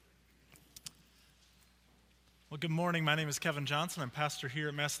Good morning. My name is Kevin Johnson. I'm pastor here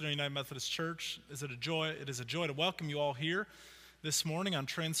at Macedonia United Methodist Church. It is a joy to welcome you all here this morning on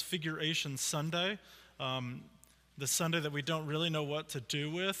Transfiguration Sunday, the Sunday that we don't really know what to do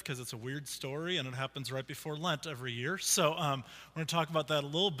with because it's a weird story and it happens right before Lent every year. So we're going to talk about that a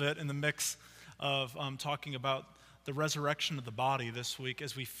little bit in the mix of talking about the resurrection of the body this week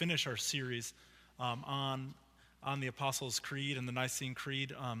as we finish our series on the Apostles' Creed and the Nicene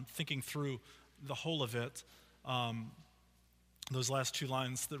Creed, thinking through the whole of it. Those last two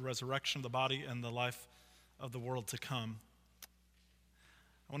lines, the resurrection of the body and the life of the world to come.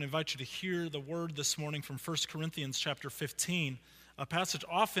 I want to invite you to hear the word this morning from 1 Corinthians chapter 15, a passage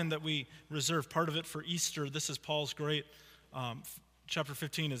often that we reserve part of it for Easter. This is Paul's great, chapter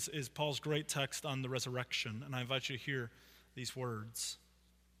 15 is Paul's great text on the resurrection, and I invite you to hear these words.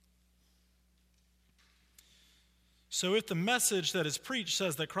 So if the message that is preached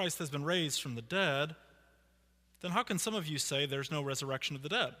says that Christ has been raised from the dead, then how can some of you say there's no resurrection of the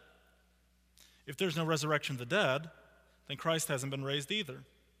dead? If there's no resurrection of the dead, then Christ hasn't been raised either.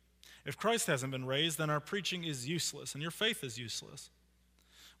 If Christ hasn't been raised, then our preaching is useless and your faith is useless.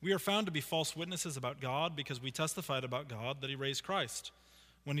 We are found to be false witnesses about God because we testified about God that he raised Christ,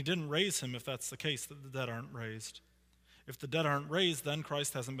 when he didn't raise him, if that's the case, that the dead aren't raised. If the dead aren't raised, then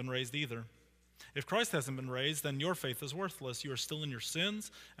Christ hasn't been raised either. If Christ hasn't been raised, then your faith is worthless. You are still in your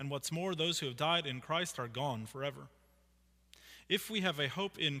sins, and what's more, those who have died in Christ are gone forever. If we have a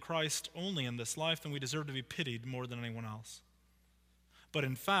hope in Christ only in this life, then we deserve to be pitied more than anyone else. But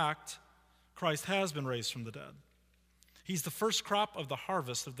in fact, Christ has been raised from the dead. He's the first crop of the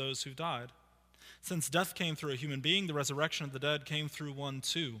harvest of those who died. Since death came through a human being, the resurrection of the dead came through one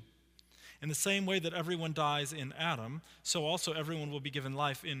too. In the same way that everyone dies in Adam, so also everyone will be given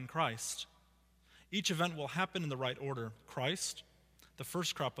life in Christ. Each event will happen in the right order. Christ, the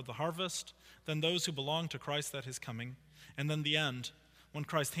first crop of the harvest, then those who belong to Christ at his coming, and then the end, when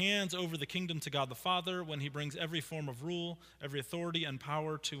Christ hands over the kingdom to God the Father, when he brings every form of rule, every authority and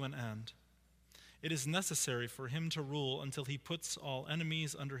power to an end. It is necessary for him to rule until he puts all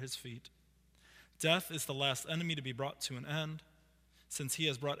enemies under his feet. Death is the last enemy to be brought to an end, since he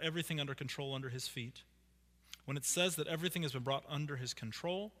has brought everything under control under his feet. When it says that everything has been brought under his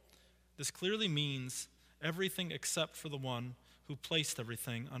control, this clearly means everything except for the one who placed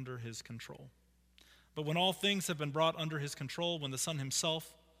everything under his control. But when all things have been brought under his control, when the Son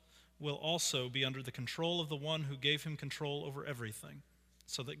himself will also be under the control of the one who gave him control over everything,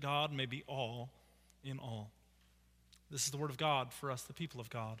 so that God may be all in all. This is the word of God for us, the people of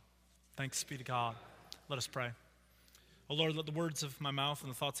God. Thanks be to God. Let us pray. O Lord, let the words of my mouth and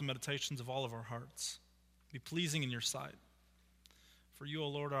the thoughts and meditations of all of our hearts be pleasing in your sight. For you, O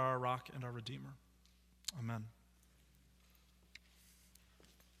Lord, are our rock and our Redeemer. Amen.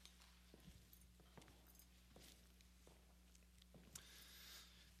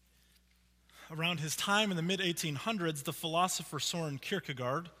 Around his time in the mid-1800s, the philosopher Søren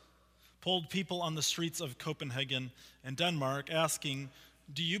Kierkegaard polled people on the streets of Copenhagen and Denmark asking,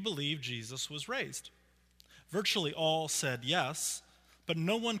 "Do you believe Jesus was raised?" Virtually all said yes, but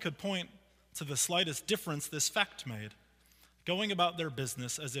no one could point to the slightest difference this fact made, going about their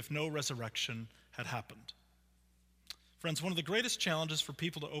business as if no resurrection had happened. Friends, one of the greatest challenges for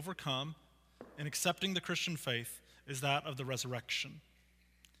people to overcome in accepting the Christian faith is that of the resurrection.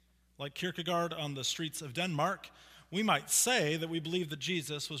 Like Kierkegaard on the streets of Denmark, we might say that we believe that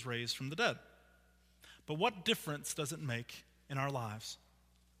Jesus was raised from the dead. But what difference does it make in our lives?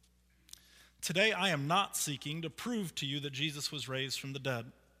 Today, I am not seeking to prove to you that Jesus was raised from the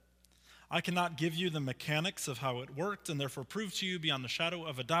dead. I cannot give you the mechanics of how it worked and therefore prove to you beyond the shadow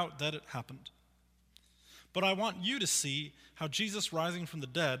of a doubt that it happened. But I want you to see how Jesus rising from the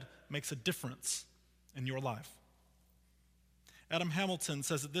dead makes a difference in your life. Adam Hamilton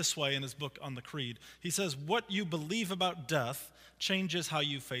says it this way in his book on the Creed. He says, "What you believe about death changes how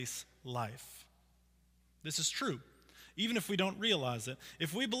you face life." This is true, even if we don't realize it.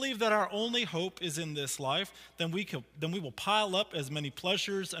 If we believe that our only hope is in this life, then we will pile up as many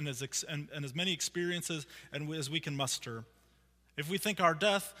pleasures and as many experiences as we can muster. If we think our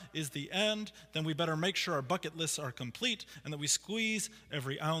death is the end, then we better make sure our bucket lists are complete and that we squeeze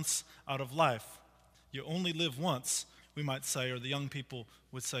every ounce out of life. You only live once, we might say, or the young people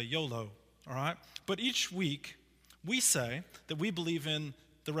would say YOLO, all right? But each week, we say that we believe in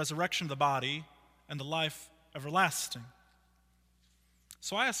the resurrection of the body and the life everlasting.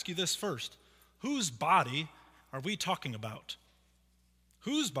 So I ask you this first. Whose body are we talking about?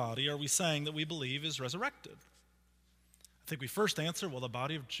 Whose body are we saying that we believe is resurrected? I think we first answer, well, the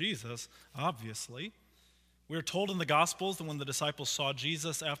body of Jesus, obviously. We are told in the Gospels that when the disciples saw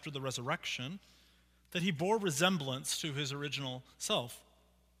Jesus after the resurrection, that he bore resemblance to his original self.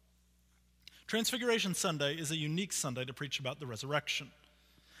 Transfiguration Sunday is a unique Sunday to preach about the resurrection.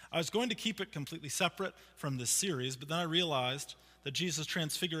 I was going to keep it completely separate from this series, but then I realized that Jesus'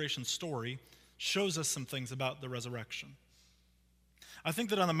 transfiguration story shows us some things about the resurrection. I think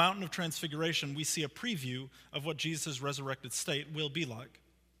that on the mountain of transfiguration, we see a preview of what Jesus' resurrected state will be like.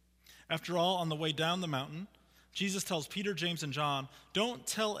 After all, on the way down the mountain, Jesus tells Peter, James, and John, don't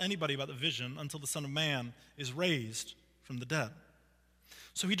tell anybody about the vision until the Son of Man is raised from the dead.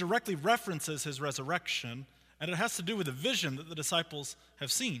 So he directly references his resurrection, and it has to do with a vision that the disciples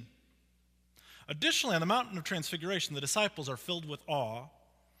have seen. Additionally, on the mountain of transfiguration, the disciples are filled with awe,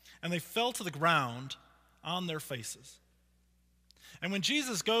 and they fell to the ground on their faces. And when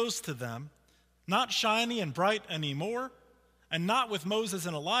Jesus goes to them, not shiny and bright anymore, and not with Moses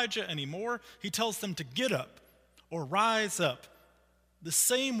and Elijah anymore, he tells them to get up or rise up, the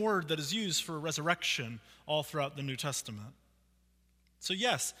same word that is used for resurrection all throughout the New Testament. So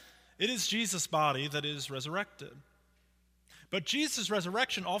yes, it is Jesus' body that is resurrected. But Jesus'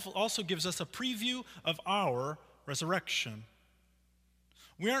 resurrection also gives us a preview of our resurrection.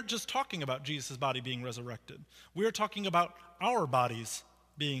 We aren't just talking about Jesus' body being resurrected. We are talking about our bodies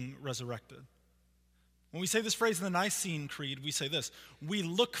being resurrected. When we say this phrase in the Nicene Creed, we say this: we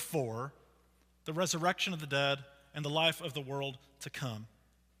look for the resurrection of the dead and the life of the world to come.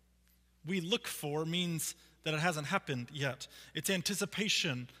 We look for means that it hasn't happened yet. It's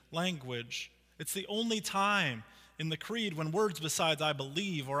anticipation language. It's the only time in the creed when words besides I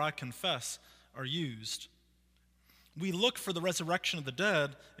believe or I confess are used. We look for the resurrection of the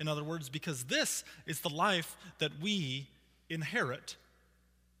dead, in other words, because this is the life that we inherit.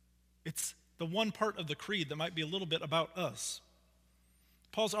 It's the one part of the creed that might be a little bit about us.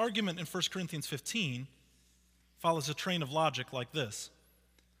 Paul's argument in 1 Corinthians 15 follows a train of logic like this.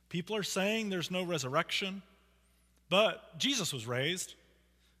 People are saying there's no resurrection, but Jesus was raised,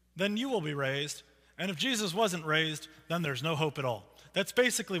 then you will be raised, and if Jesus wasn't raised, then there's no hope at all. That's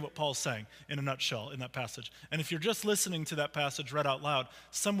basically what Paul's saying in a nutshell in that passage. And if you're just listening to that passage read out loud,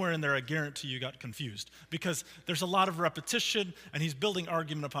 somewhere in there I guarantee you got confused, because there's a lot of repetition, and he's building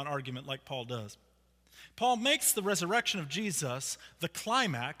argument upon argument like Paul does. Paul makes the resurrection of Jesus the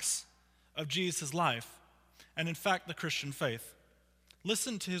climax of Jesus' life, and in fact the Christian faith.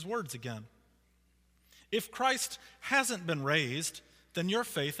 Listen to his words again. If Christ hasn't been raised, then your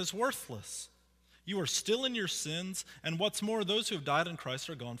faith is worthless. You are still in your sins, and what's more, those who have died in Christ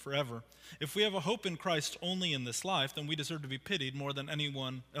are gone forever. If we have a hope in Christ only in this life, then we deserve to be pitied more than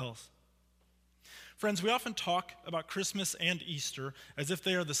anyone else. Friends, we often talk about Christmas and Easter as if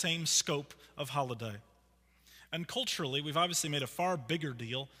they are the same scope of holiday. And culturally, we've obviously made a far bigger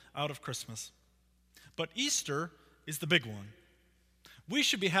deal out of Christmas. But Easter is the big one. We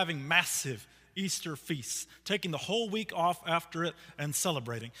should be having massive Easter feasts, taking the whole week off after it and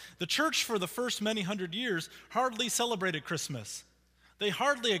celebrating. The church for the first many hundred years hardly celebrated Christmas. They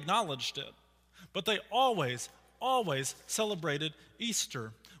hardly acknowledged it, but they always celebrated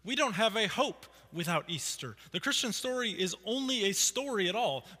Easter. We don't have a hope without Easter. The Christian story is only a story at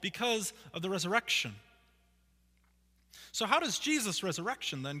all because of the resurrection. So how does Jesus'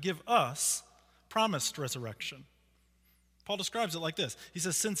 resurrection then give us promised resurrection? Paul describes it like this. He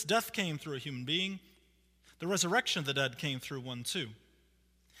says, since death came through a human being, the resurrection of the dead came through one too.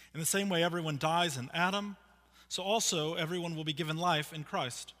 In the same way everyone dies in Adam, so also everyone will be given life in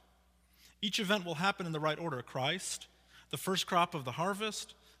Christ. Each event will happen in the right order. Christ, the first crop of the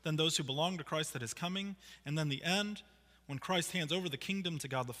harvest, then those who belong to Christ that is coming, and then the end, when Christ hands over the kingdom to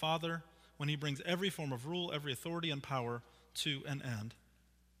God the Father, when he brings every form of rule, every authority and power to an end.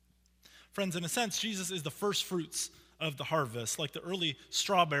 Friends, in a sense, Jesus is the first fruits of the harvest, like the early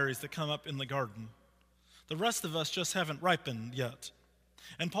strawberries that come up in the garden. The rest of us just haven't ripened yet.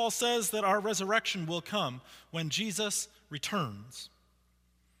 And Paul says that our resurrection will come when Jesus returns.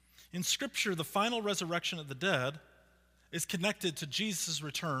 In Scripture, the final resurrection of the dead is connected to Jesus'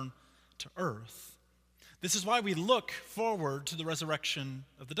 return to earth. This is why we look forward to the resurrection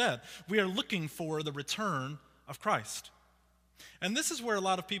of the dead. We are looking for the return of Christ. And this is where a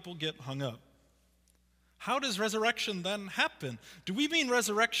lot of people get hung up. How does resurrection then happen? Do we mean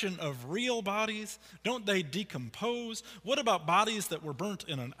resurrection of real bodies? Don't they decompose? What about bodies that were burnt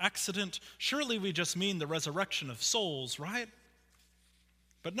in an accident? Surely we just mean the resurrection of souls, right?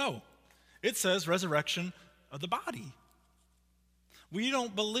 But no, it says resurrection of the body. We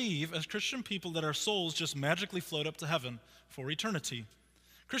don't believe as Christian people that our souls just magically float up to heaven for eternity.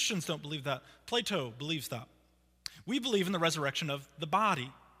 Christians don't believe that. Plato believes that. We believe in the resurrection of the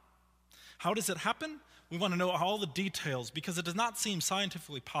body. How does it happen? We want to know all the details because it does not seem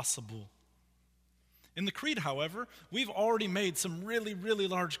scientifically possible. In the Creed, however, we've already made some really, really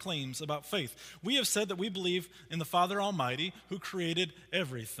large claims about faith. We have said that we believe in the Father Almighty who created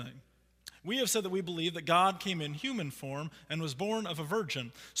everything. We have said that we believe that God came in human form and was born of a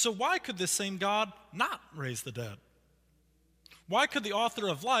virgin. So why could this same God not raise the dead? Why could the author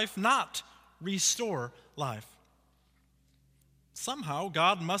of life not restore life? Somehow,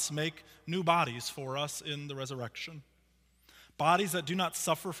 God must make new bodies for us in the resurrection. Bodies that do not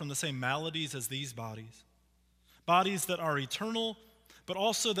suffer from the same maladies as these bodies. Bodies that are eternal, but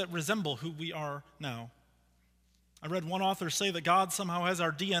also that resemble who we are now. I read one author say that God somehow has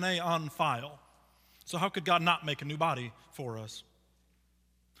our DNA on file. So how could God not make a new body for us?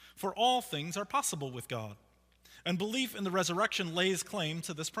 For all things are possible with God. And belief in the resurrection lays claim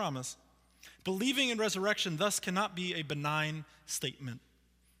to this promise. Believing in resurrection thus cannot be a benign statement.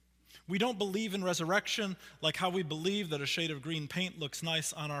 We don't believe in resurrection like how we believe that a shade of green paint looks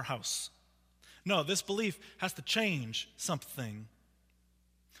nice on our house. No, this belief has to change something.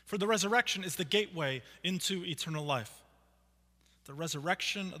 For the resurrection is the gateway into eternal life. The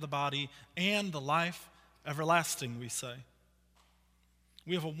resurrection of the body and the life everlasting, we say.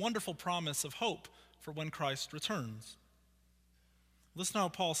 We have a wonderful promise of hope for when Christ returns. Listen how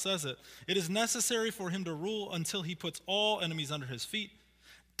Paul says it. It is necessary for him to rule until he puts all enemies under his feet.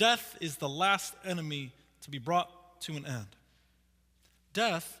 Death is the last enemy to be brought to an end.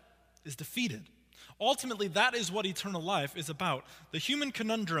 Death is defeated. Ultimately, that is what eternal life is about. The human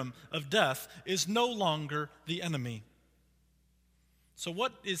conundrum of death is no longer the enemy. So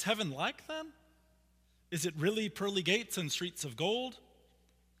what is heaven like then? Is it really pearly gates and streets of gold?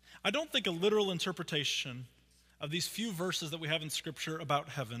 I don't think a literal interpretation of these few verses that we have in Scripture about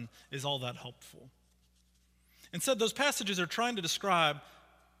heaven is all that helpful. Instead, those passages are trying to describe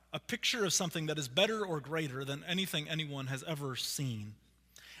a picture of something that is better or greater than anything anyone has ever seen.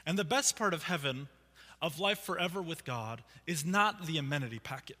 And the best part of heaven, of life forever with God, is not the amenity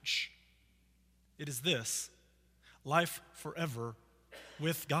package. It is this: life forever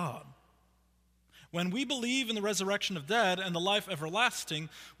with God. When we believe in the resurrection of dead and the life everlasting,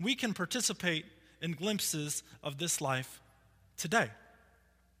 we can participate in glimpses of this life today.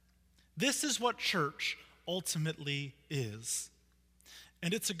 This is what church ultimately is.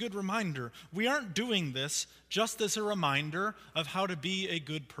 And it's a good reminder. We aren't doing this just as a reminder of how to be a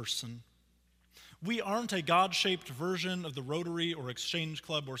good person. We aren't a God-shaped version of the Rotary or Exchange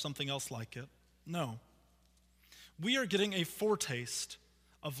Club or something else like it. No. We are getting a foretaste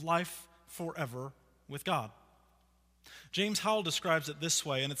of life forever with God. James Howell describes it this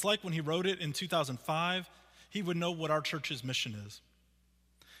way, and it's like when he wrote it in 2005, he would know what our church's mission is.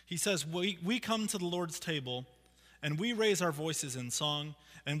 He says, we come to the Lord's table and we raise our voices in song,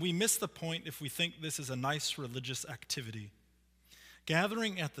 and we miss the point if we think this is a nice religious activity.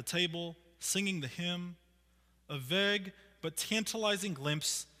 Gathering at the table, singing the hymn, a vague but tantalizing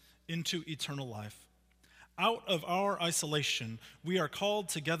glimpse into eternal life. Out of our isolation, we are called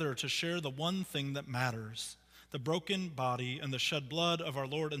together to share the one thing that matters, the broken body and the shed blood of our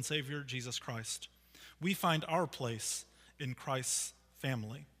Lord and Savior, Jesus Christ. We find our place in Christ's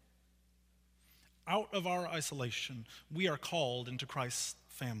family. Out of our isolation, we are called into Christ's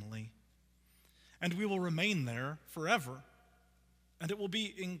family. And we will remain there forever. And it will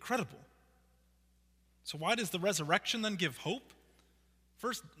be incredible. So why does the resurrection then give hope?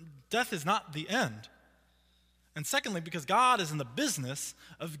 First, death is not the end. And secondly, because God is in the business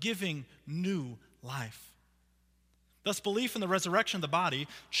of giving new life. Thus, belief in the resurrection of the body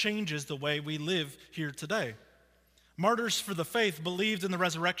changes the way we live here today. Martyrs for the faith believed in the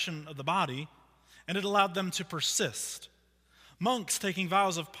resurrection of the body, and it allowed them to persist. Monks taking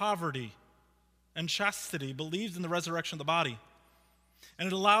vows of poverty and chastity believed in the resurrection of the body, and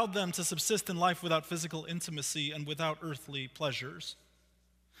it allowed them to subsist in life without physical intimacy and without earthly pleasures.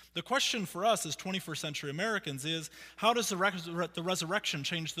 The question for us as 21st century Americans is, how does the resurrection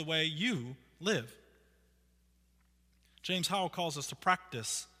change the way you live? James Howell calls us to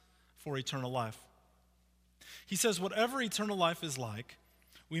practice for eternal life. He says, whatever eternal life is like,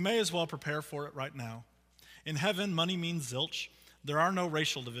 we may as well prepare for it right now. In heaven, money means zilch. There are no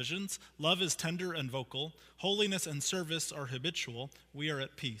racial divisions. Love is tender and vocal. Holiness and service are habitual. We are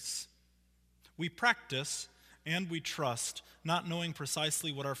at peace. We practice and we trust, not knowing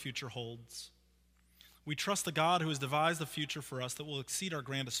precisely what our future holds. We trust the God who has devised the future for us that will exceed our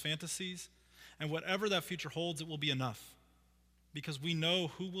grandest fantasies, and whatever that future holds, it will be enough, because we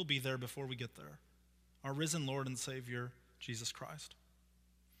know who will be there before we get there, our risen Lord and Savior, Jesus Christ.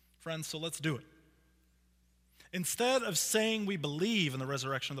 Friends, so let's do it. Instead of saying we believe in the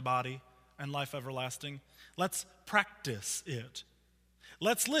resurrection of the body and life everlasting, let's practice it.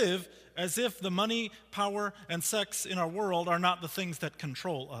 Let's live as if the money, power, and sex in our world are not the things that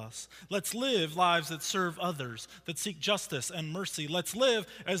control us. Let's live lives that serve others, that seek justice and mercy. Let's live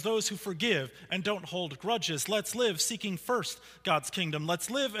as those who forgive and don't hold grudges. Let's live seeking first God's kingdom. Let's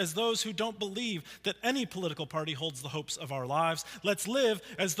live as those who don't believe that any political party holds the hopes of our lives. Let's live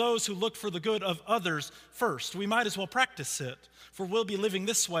as those who look for the good of others first. We might as well practice it, for we'll be living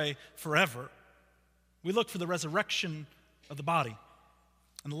this way forever. We look for the resurrection of the body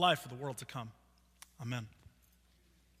and the life of the world to come. Amen.